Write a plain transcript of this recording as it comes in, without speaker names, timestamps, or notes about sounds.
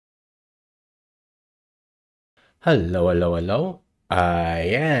Hello, hello, hello. I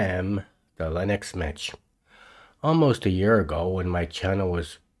am the Linux Mitch. Almost a year ago, when my channel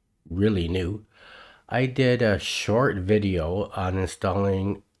was really new, I did a short video on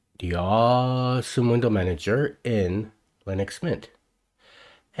installing the awesome window manager in Linux Mint.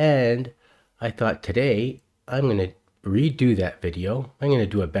 And I thought today I'm going to redo that video. I'm going to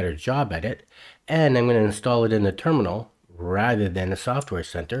do a better job at it. And I'm going to install it in the terminal rather than the software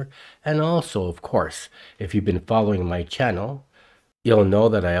center. And also, of course, if you've been following my channel, you'll know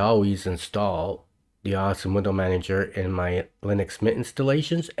that I always install the awesome window manager in my Linux Mint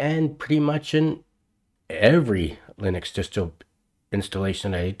installations and pretty much in every Linux distro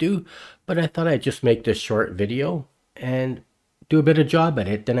installation I do. But I thought I'd just make this short video and do a better job at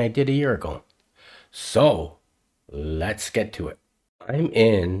it than I did a year ago. So let's get to it. I'm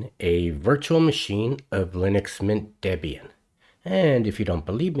in a virtual machine of Linux Mint Debian. And if you don't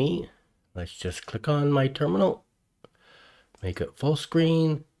believe me, let's just click on my terminal, make it full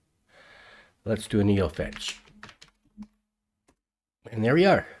screen. Let's do a neofetch. And there we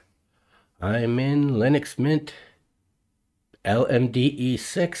are. I'm in Linux Mint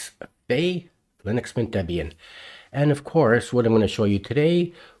LMDE6 Fay Linux Mint Debian. And of course, what I'm going to show you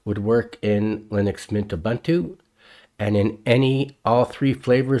today would work in Linux Mint Ubuntu and in all three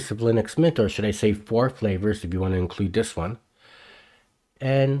flavors of Linux Mint, or should I say 4 flavors if you want to include this one.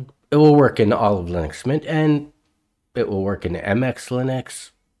 And it will work in all of Linux Mint, and it will work in MX Linux,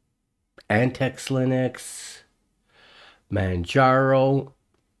 Antex Linux, Manjaro,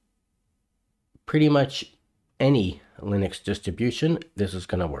 pretty much any Linux distribution, this is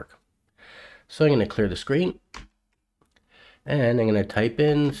going to work. So I'm going to clear the screen, and I'm going to type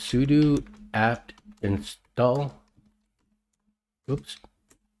in sudo apt install. Oops.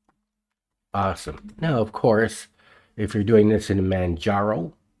 Awesome. Now, of course, if you're doing this in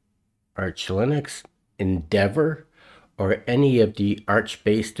Manjaro, Arch Linux, Endeavor, or any of the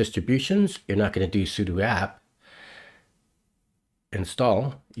Arch-based distributions, you're not going to do sudo apt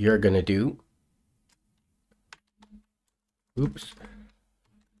install. You're going to do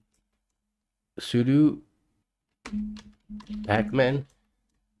sudo pacman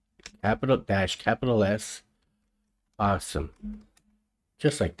capital S. Awesome.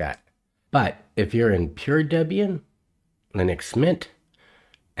 Just like that. But if you're in pure Debian, Linux Mint,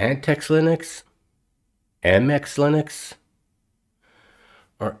 Antex Linux, MX Linux,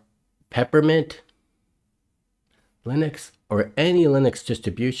 or Peppermint Linux, or any Linux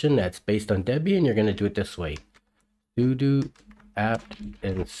distribution that's based on Debian, you're going to do it this way. Sudo apt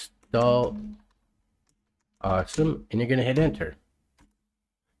install awesome, and you're going to hit enter.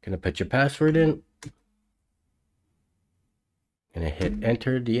 Going to put your password in. Going to hit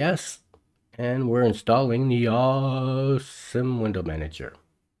enter the yes, and we're installing the awesome window manager.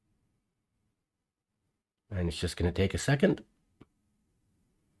 And it's just going to take a second.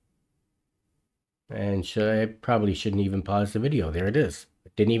 And I probably shouldn't even pause the video. There it is.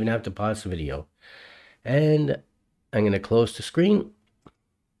 I didn't even have to pause the video. And I'm going to close the screen.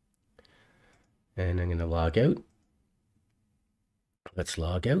 And I'm going to log out. Let's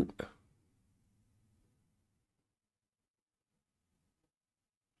log out.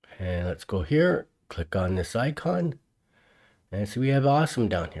 And let's go here, click on this icon. And so we have awesome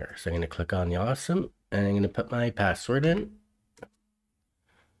down here. So I'm going to click on the awesome, and I'm going to put my password in.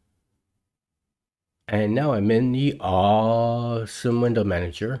 And now I'm in the awesome window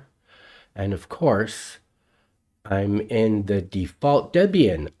manager. And of course, I'm in the default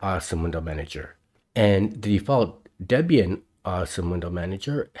Debian awesome window manager. And the default Debian awesome window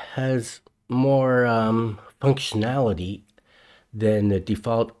manager has more functionality than the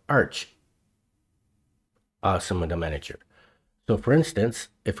default Arch awesome window manager. So for instance,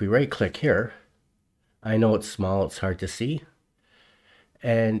 if we right click here, I know it's small, it's hard to see.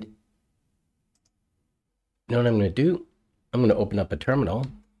 And you know what I'm going to do? I'm going to open up a terminal.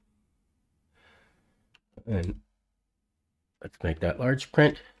 And let's make that large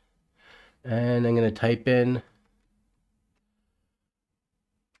print. And I'm going to type in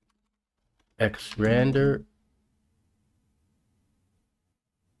xrandr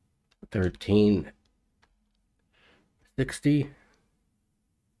 1360,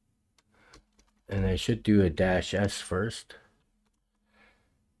 and I should do a -s first.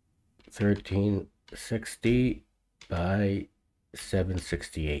 1360 by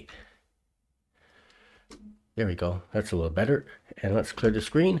 768. There we go. That's a little better. And let's clear the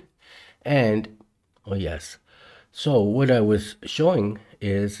screen. And oh yes. So what I was showing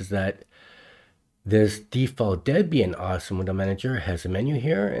is that this default Debian awesome window manager has a menu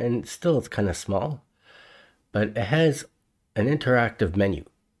here, and still it's kind of small, but it has an interactive menu.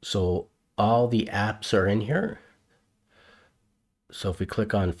 So all the apps are in here, So if we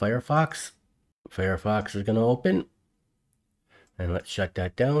click on Firefox, Firefox is going to open. And let's shut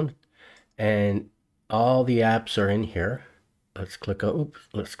that down. And all the apps are in here. Let's click on,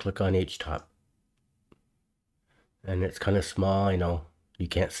 let's click on HTOP. And it's kind of small, I know you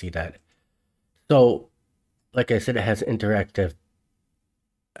can't see that. So, like I said, it has interactive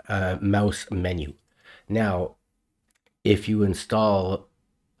mouse menu. Now, if you install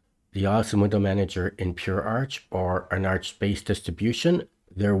the Awesome Window Manager in Pure Arch or an Arch-based distribution,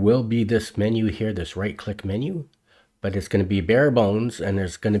 there will be this menu here, this right-click menu, but it's going to be bare bones and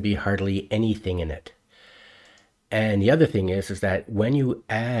there's going to be hardly anything in it. And the other thing is that when you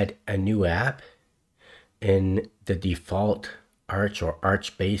add a new app in the default Arch or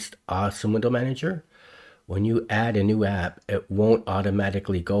Arch-based Awesome Window Manager, when you add a new app, it won't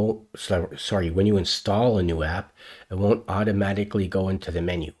automatically go, when you install a new app, it won't automatically go into the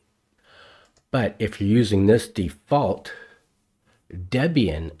menu. But if you're using this default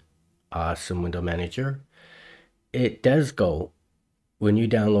Debian Awesome Window Manager, it does go. When you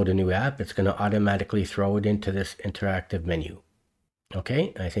download a new app, it's going to automatically throw it into this interactive menu.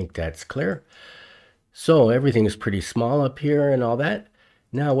 Okay, I think that's clear. So everything is pretty small up here and all that.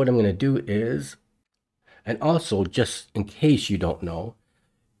 Now what I'm going to do is, and also just in case you don't know,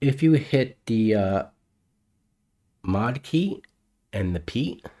 if you hit the mod key and the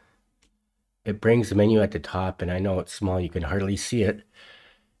P, it brings the menu at the top, and I know it's small, you can hardly see it.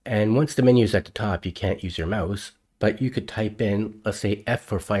 And once the menu is at the top, you can't use your mouse, but you could type in, let's say F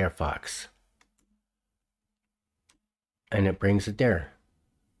for Firefox. And it brings it there.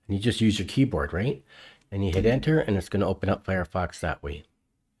 And you just use your keyboard, right? And you hit enter and it's going to open up Firefox that way.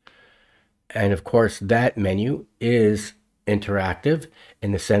 And of course, that menu is interactive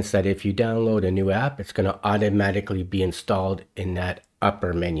in the sense that if you download a new app, it's going to automatically be installed in that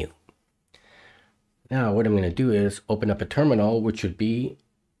upper menu. Now, what I'm going to do is open up a terminal, which would be,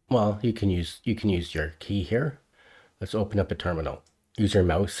 well, you can use your key here. Let's open up a terminal. Use your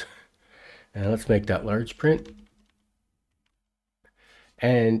mouse. And let's make that large print.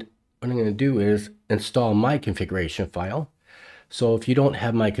 And what I'm going to do is install my configuration file. So if you don't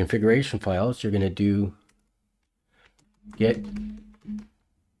have my configuration files, you're going to do git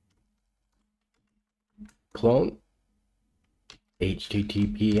clone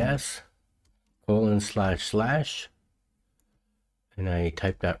https:// and I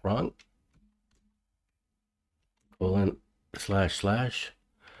typed that wrong, //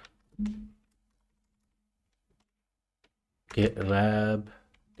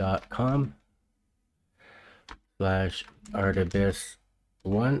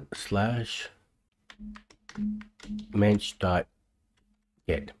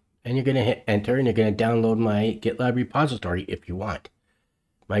 And you're going to hit enter and you're going to download my GitLab repository if you want.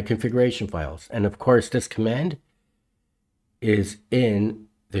 My configuration files. And of course, this command is in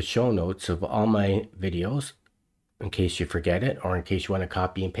the show notes of all my videos in case you forget it or in case you want to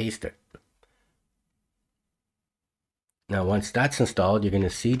copy and paste it. Now, once that's installed, you're going to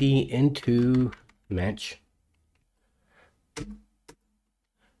cd into Mensch.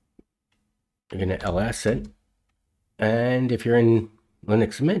 You're going to ls it. And if you're in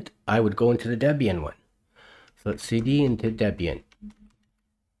Linux Mint, I would go into the Debian one. So let's cd into Debian.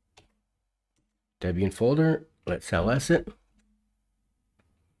 Debian folder, let's ls it.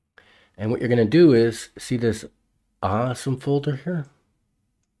 And what you're going to do is, see this awesome folder here?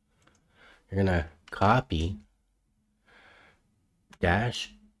 You're going to copy -R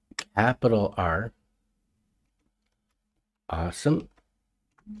awesome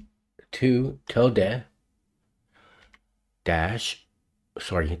to tilde /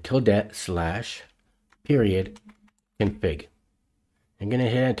 period config. I'm going to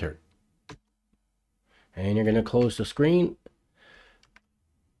hit enter. And you're going to close the screen.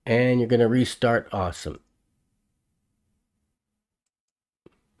 And you're going to restart Awesome.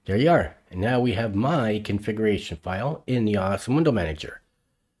 There you are. And now we have my configuration file in the Awesome Window Manager.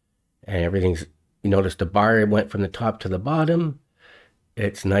 And everything's, you notice the bar went from the top to the bottom.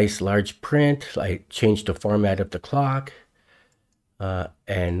 It's nice large print. I changed the format of the clock.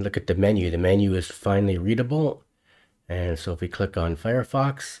 And look at the menu. The menu is finally readable. And so if we click on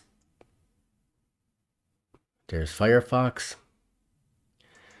Firefox, there's Firefox.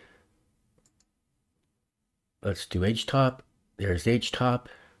 Let's do HTOP. There's HTOP.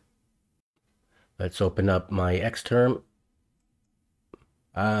 Let's open up my Xterm.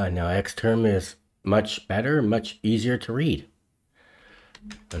 Now Xterm is much better, much easier to read.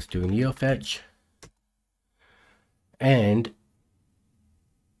 Let's do NeoFetch. And,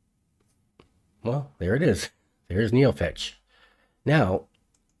 well, there it is. There's NeoFetch. Now,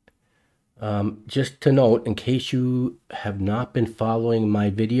 Just to note, in case you have not been following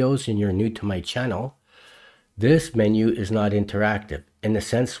my videos and you're new to my channel, this menu is not interactive in the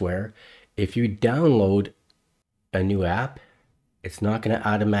sense where if you download a new app, it's not going to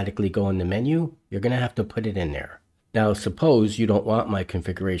automatically go in the menu. You're going to have to put it in there. Now, suppose you don't want my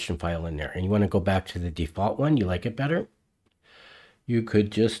configuration file in there and you want to go back to the default one, you like it better. You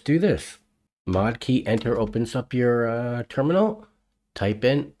could just do this. Mod key enter opens up your terminal. Type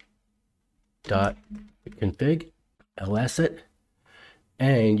in .config, ls it,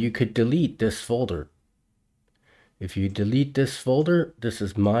 and you could delete this folder. If you delete this folder, this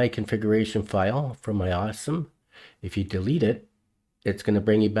is my configuration file from my Awesome. If you delete it, it's going to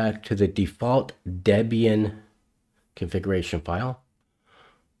bring you back to the default Debian configuration file.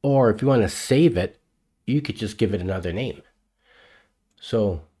 Or if you want to save it, you could just give it another name.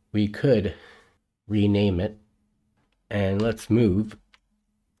 So we could rename it, and let's move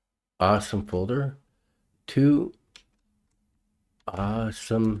Awesome folder to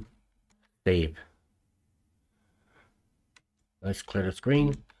Awesome Save. Let's clear the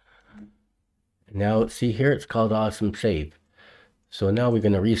screen. Now see here, it's called Awesome Save. So now we're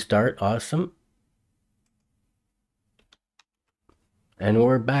going to restart Awesome. And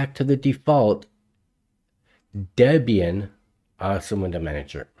we're back to the default Debian Awesome Window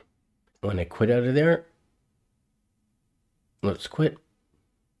Manager. When I quit out of there, let's quit.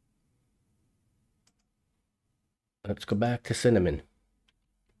 Let's go back to Cinnamon.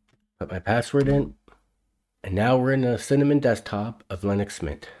 Put my password in. And now we're in the Cinnamon desktop of Linux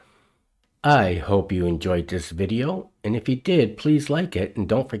Mint. I hope you enjoyed this video, and if you did, please like it and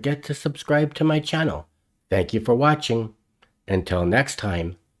don't forget to subscribe to my channel. Thank you for watching. Until next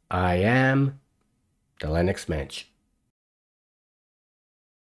time, I am the Linux Mensch.